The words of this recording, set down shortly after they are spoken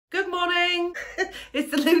morning.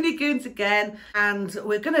 It's the Looney Goons again, and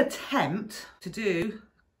we're going to attempt to do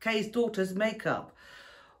Kay's daughter's makeup.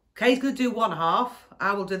 Kay's going to do one half,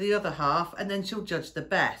 I will do the other half, and then she'll judge the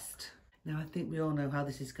best. Now, I think we all know how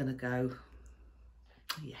this is going to go.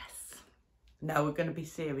 Yes. No, we're going to be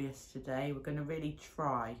serious today. We're going to really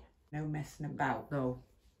try. No messing about. No.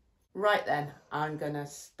 Right then, I'm going to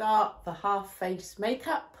start the half face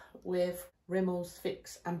makeup with Rimmel's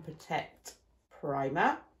Fix and Protect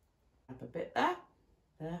primer. Have a bit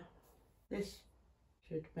there. This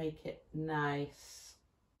should make it nice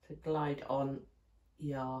to glide on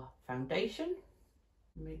your foundation.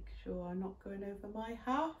 Make sure I'm not going over my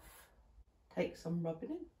half. Take some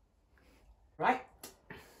rubbing in. Right.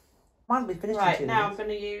 Mine will be finished. Right, now I'm going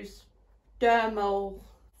to use Dermal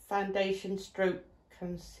Foundation Stroke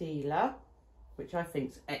Concealer, which I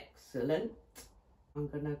think is excellent. I'm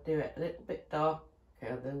going to do it a little bit darker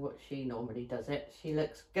than what she normally does it. She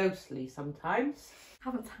looks ghostly sometimes.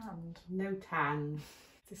 Haven't tanned. No tan.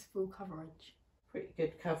 This full coverage. Pretty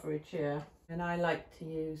good coverage here. And I like to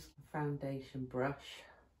use a foundation brush.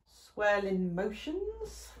 Swirl in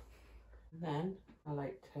motions. And then I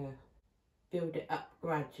like to build it up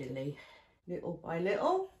gradually, little by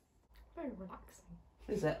little. Very relaxing.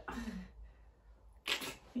 Is it?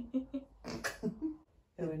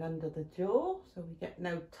 Going under the jaw so we get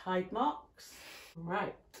no tide marks.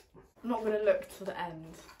 Right. I'm not going to look to the end.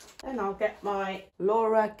 Then I'll get my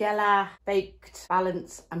Laura Geller Baked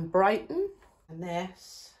Balance and Brighten. And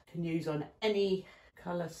this you can use on any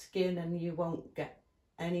colour skin and you won't get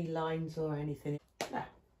any lines or anything. There.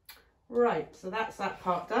 Right, so that's that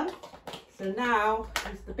part done. So now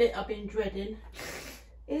is the bit I've been dreading,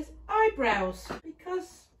 is eyebrows,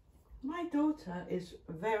 because my daughter is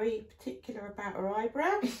very particular about her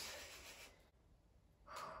eyebrows.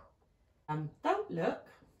 Don't look.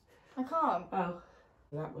 I can't. Oh,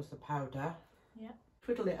 that was the powder. Yeah.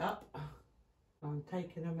 Twiddle it up. I'm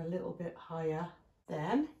taking them a little bit higher.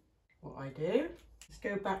 Then what I do is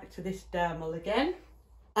go back to this Dermal again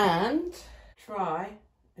and try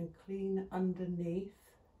and clean underneath.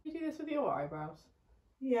 You do this with your eyebrows?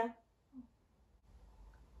 Yeah.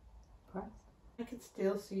 Press. I can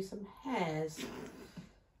still see some hairs.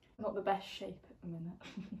 Not the best shape at the minute.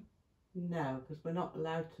 No, because we're not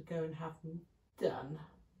allowed to go and have them done.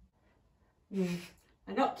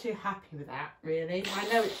 I'm not too happy with that, really.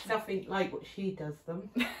 I know it's nothing like what she does them.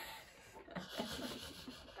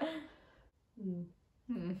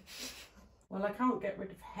 Well, I can't get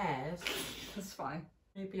rid of hairs. That's fine.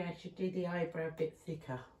 Maybe I should do the eyebrow a bit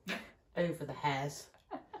thicker over the hairs.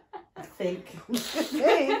 I think.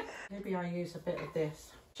 Maybe I use a bit of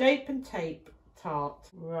this Shape and Tape Tarte.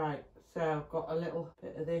 Right, so I've got a little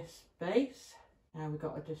bit of this base. Now we've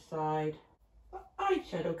got to decide what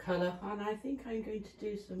eyeshadow colour, and I think I'm going to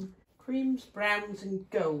do some creams, browns and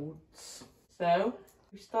golds. So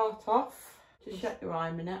we start off, just shut your eye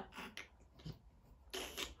a minute.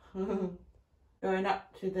 Going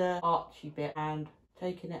up to the archy bit and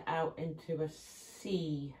taking it out into a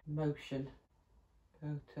C motion.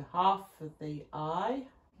 Go to half of the eye.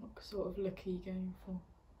 What sort of look are you going for?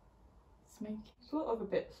 Smoky? Sort of a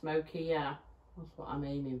bit smoky, yeah. That's what I'm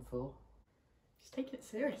aiming for. Just taking it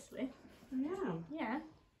seriously. Yeah. Yeah.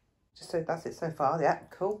 Just so that's it so far. Yeah,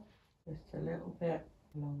 cool. Just a little bit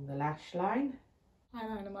along the lash line.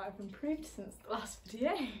 Eyeliner might have improved since the last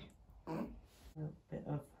video. A little bit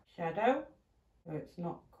of shadow, so it's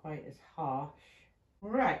not quite as harsh.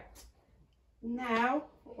 Right, now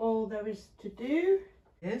all there is to do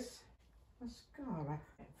is mascara.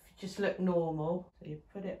 If you just look normal, so you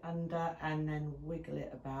put it under and then wiggle it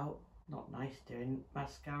about. Not nice doing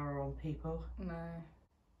mascara on people. No.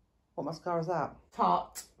 What mascara is that?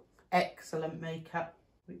 Tarte Excellent Makeup,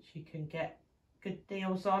 which you can get good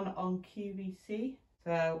deals on QVC.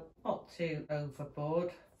 So not too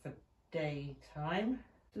overboard for daytime.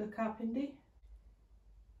 Look up, Indy.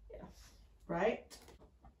 Yes. Right.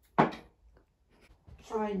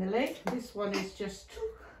 Finally, this one is just...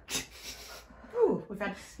 Oh, we've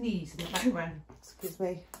had a sneeze in the background. Excuse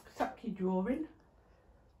me. Suck your drawing.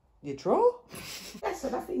 You draw? Yes,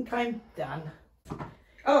 and I think I'm done.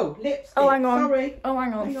 Oh, lipstick. Oh, hang on. Sorry. Oh,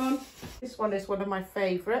 hang on. Hang on. This one is one of my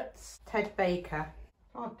favourites. Ted Baker.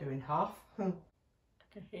 Hard doing half. I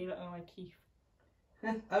can feel it on my teeth.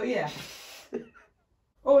 Oh, yeah.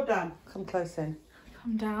 All done. Come close in.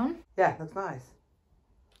 Come down. Yeah, looks nice.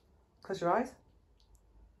 Close your eyes.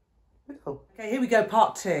 Beautiful. Okay, here we go,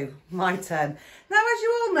 part two. My turn. Now, as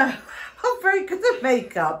you all know, I'm very good at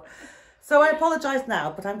makeup. So I apologise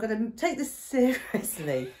now, but I'm going to take this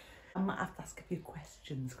seriously. I might have to ask a few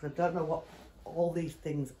questions because I don't know what all these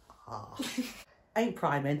things are. ain't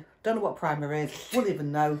priming, don't know what primer is, won't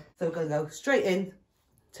even know. So we're going to go straight in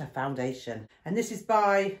to foundation. And this is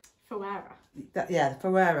by... Ferrera. Yeah, the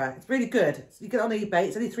Ferrera. It's really good. You get it on eBay.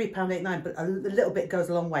 It's only £3.89, but a little bit goes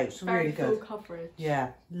a long way. It's Very really good. full coverage.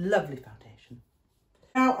 Yeah, lovely foundation.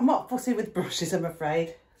 Now, I'm not fussy with brushes, I'm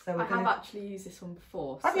afraid. So I have actually used this one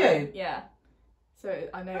before. Have so, you? Yeah. So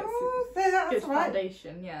I know Oh, it's that's a good right.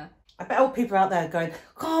 foundation, yeah. I bet old people out there going,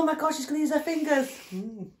 oh my gosh, she's going to use her fingers.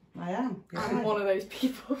 I am. You're I'm right. one of those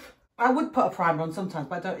people. I would put a primer on sometimes,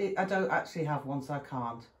 but I don't actually have one, so I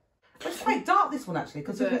can't. But it's quite dark, this one, actually,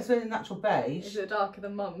 because it's really natural beige. Is it darker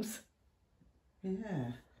than Mum's?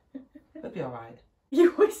 Yeah. It'll be all right.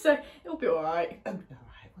 You always say, it'll be alright. It'll be all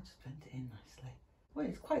right. We'll just blend it in nicely. Well,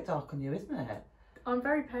 it's quite dark on you, isn't it? I'm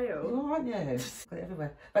very You pale. are, aren't you? Got it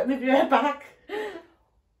everywhere. But move your hair back.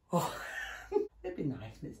 Oh, it'd be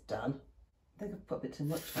nice when it's done. I think I've put a bit too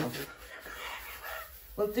much on.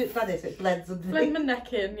 We'll do it like this, it blends and Blend my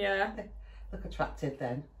neck in, yeah. look attractive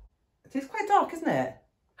then. It's quite dark, isn't it?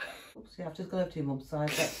 Oops, yeah, I've just gone over to your mum's side.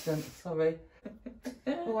 That's sorry.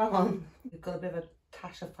 Oh, hang on. You've got a bit of a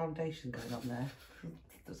tash of foundation going on there.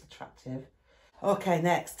 That's attractive. Okay,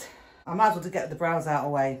 next. I might as well just get the brows out of the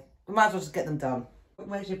way. I might as well just get them done.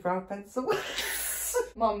 Where's your brow pencil?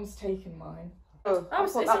 Mum's taken mine. Oh, I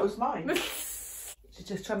thought that was mine. mine. She's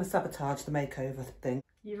just trying to sabotage the makeover thing.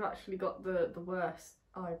 You've actually got the worst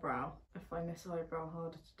eyebrow. I find this eyebrow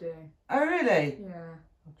harder to do. Oh, really? Yeah.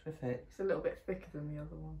 Oh, terrific. It's a little bit thicker than the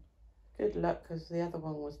other one. Good luck, because the other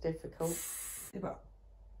one was difficult. Yeah, but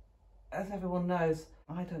as everyone knows,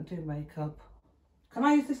 I don't do makeup. Can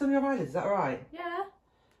I use this on your eyelids? Is that all right? Yeah.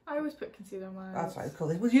 I always put concealer on my eyes. That's right,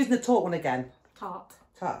 cool. We're using the taut one again. Tart.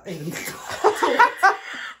 Tart, even.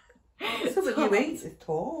 Something you eat is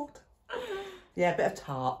taut. Yeah, a bit of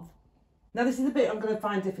tart. Now this is a bit I'm going to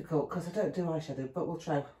find difficult because I don't do eyeshadow, but we'll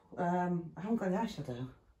try. I haven't got any eyeshadow.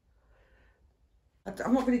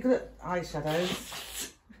 I'm not really good at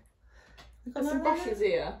eyeshadows. There's some brushes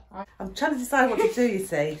here. I'm trying to decide what to do, you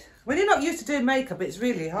see. When you're not used to doing makeup, it's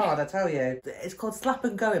really hard, I tell you. It's called slap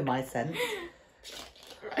and go in my sense.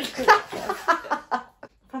 I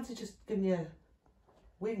fancy just giving you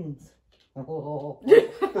wings. Oh.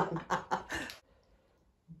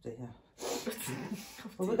 Dear.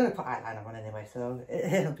 Well, we're going to put eyeliner on anyway, so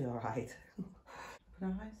it'll be alright.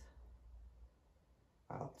 Open eyes.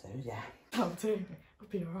 I'll do, yeah. I'll do. I'll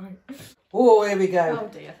be alright. Oh, here we go. Oh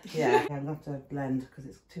dear. Yeah, I'm going to have to blend because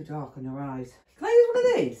it's too dark on your eyes. Can I use one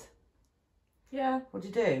of these? Yeah. What do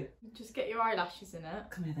you do? Just get your eyelashes in it.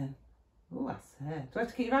 Come here then. Oh, that's it. Do I have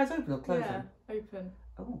to keep your eyes open or close Yeah, them? open.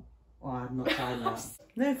 Oh, well, I'm not trying that.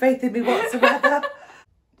 No faith in me whatsoever.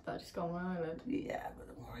 That just got on my eyelid. Yeah, but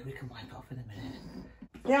don't worry, we can wipe it off in a minute.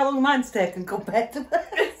 See how long mine's taken compared to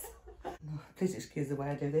this? Oh, please excuse the way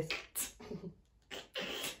I do this.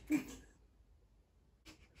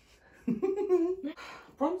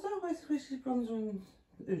 Bronzer? Where's bronzer and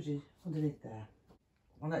Uji underneath there?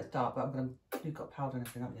 I know it's dark, but you've got powder and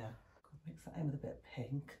everything, haven't you? Mix that in with a bit of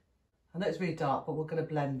pink. I know it's really dark, but we're going to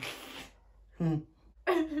blend.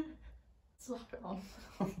 Slap it on.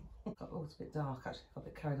 Oh, it's a bit dark actually, got a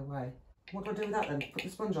bit carried away. What do I do with that then? Put the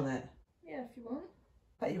sponge on it? Yeah, if you want.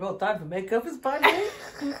 Bet you're all down for makeup, it's fine. I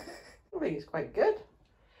think it's quite good.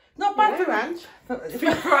 Not bad for Ange.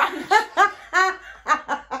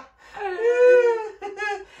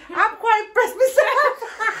 I'm quite impressed myself.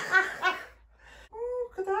 Oh,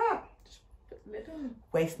 look at that. Just put the lid on.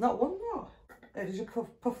 Waste not, one not. Oh, did you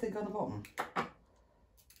puff thing on the bottom?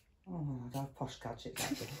 Oh, I have posh gadgets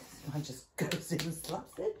like this. Mine just goes in and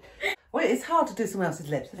slaps it. Well, it's hard to do someone else's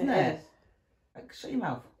lips, isn't it? Is. Like, shut your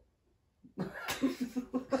mouth.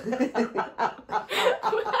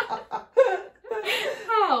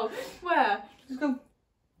 How? Where? Just go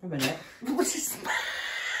for a minute. What's this?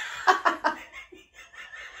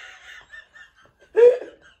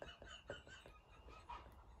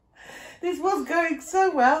 This was going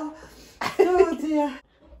so well. Oh dear.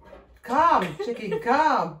 Calm, chicken,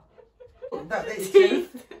 calm. That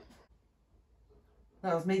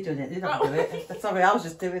was me doing it. You don't do it. Sorry, I was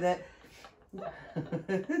just doing it.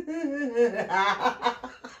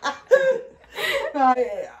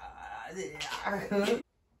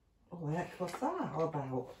 Oh heck, what's that all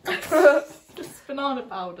about? Just banana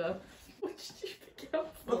powder. What did you pick it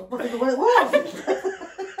up for? What it was?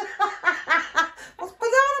 What's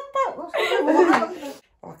banana powder?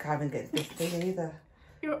 Oh, I can't even get this thing either.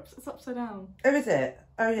 It's upside down. Oh, is it?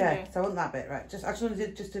 Oh yeah. Yeah. So I want that bit right. I just wanted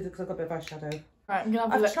to just do it because I've got a bit of eyeshadow. Right, I'm gonna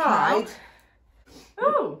have a I've look tried. now.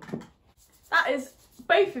 Oh, that is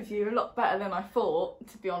both of you a lot better than I thought,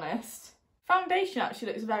 to be honest. Foundation actually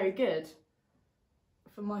looks very good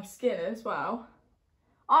for my skin as well.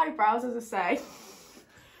 Eyebrows, as I say,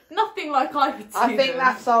 nothing like I would do. I think them.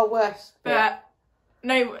 that's our worst bit. But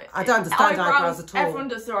no, I don't understand eyebrows at all. Everyone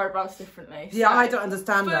does their eyebrows differently. Yeah, so, I don't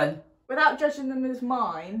understand but them. without judging them as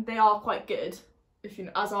mine, they are quite good, if you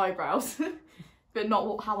know, as eyebrows, but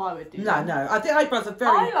not how I would do them. No, I think eyebrows are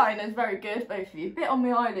very. Eyeliner's very good, both of you. Bit on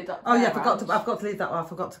the eyelid up there. Oh yeah, I've got Ange. to leave that one. I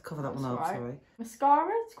forgot to cover that one That's up. right. Sorry.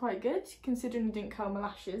 Mascara, it's quite good, considering you didn't curl my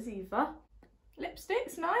lashes either.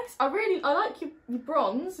 Lipstick's nice. I like your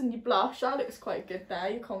bronze and your blush. That looks quite good there,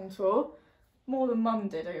 your contour. More than Mum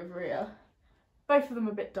did over here. Both of them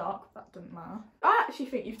are a bit dark, but that doesn't matter. I actually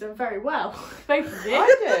think you've done very well, both of you.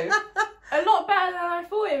 I do. A lot better than I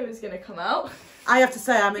thought it was going to come out. I have to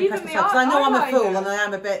say I'm Even impressed the myself because I know I'm a eyeliner. fool and I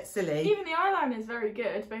am a bit silly. Even the eyeliner is very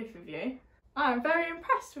good, both of you. I'm very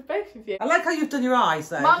impressed with both of you. I like how you've done your eyes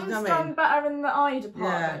though. Mum's you know what I mean? done better in the eye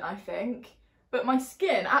department, Yeah. I think. But my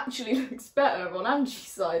skin actually looks better on Angie's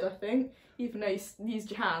side, I think. Even though you used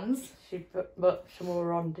your hands. She put much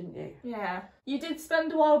more on, didn't you? Yeah. You did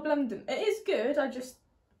spend a while blending. It is good, I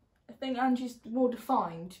think Angie's more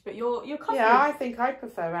defined. But your coverage... Yeah, I think I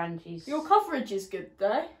prefer Angie's. Your coverage is good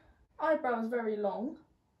though. Eyebrows very long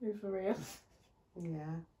over here.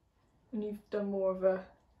 Yeah. And you've done more of a...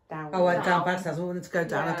 Down. I went Down. down backwards. I wanted to go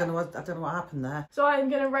down. Yeah. I don't know what happened there. So I'm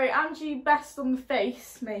going to rate Angie best on the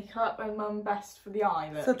face makeup and Mum best for the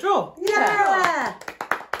eye look. So draw. Yeah.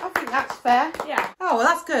 I think that's fair. Yeah. Oh well,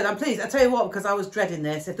 that's good. I'm pleased. I tell you what, because I was dreading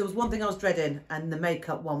this. If there was one thing I was dreading, and the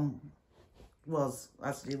makeup one was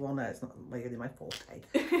actually well, no, it's not really my forte.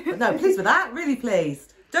 But no, pleased with that. Really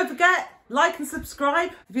pleased. Don't forget, like and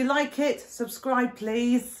subscribe. If you like it, subscribe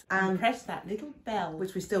please. And Press that little bell.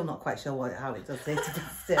 which we're still not quite sure how it does it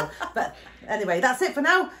still. But anyway, that's it for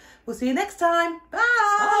now. We'll see you next time.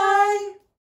 Bye.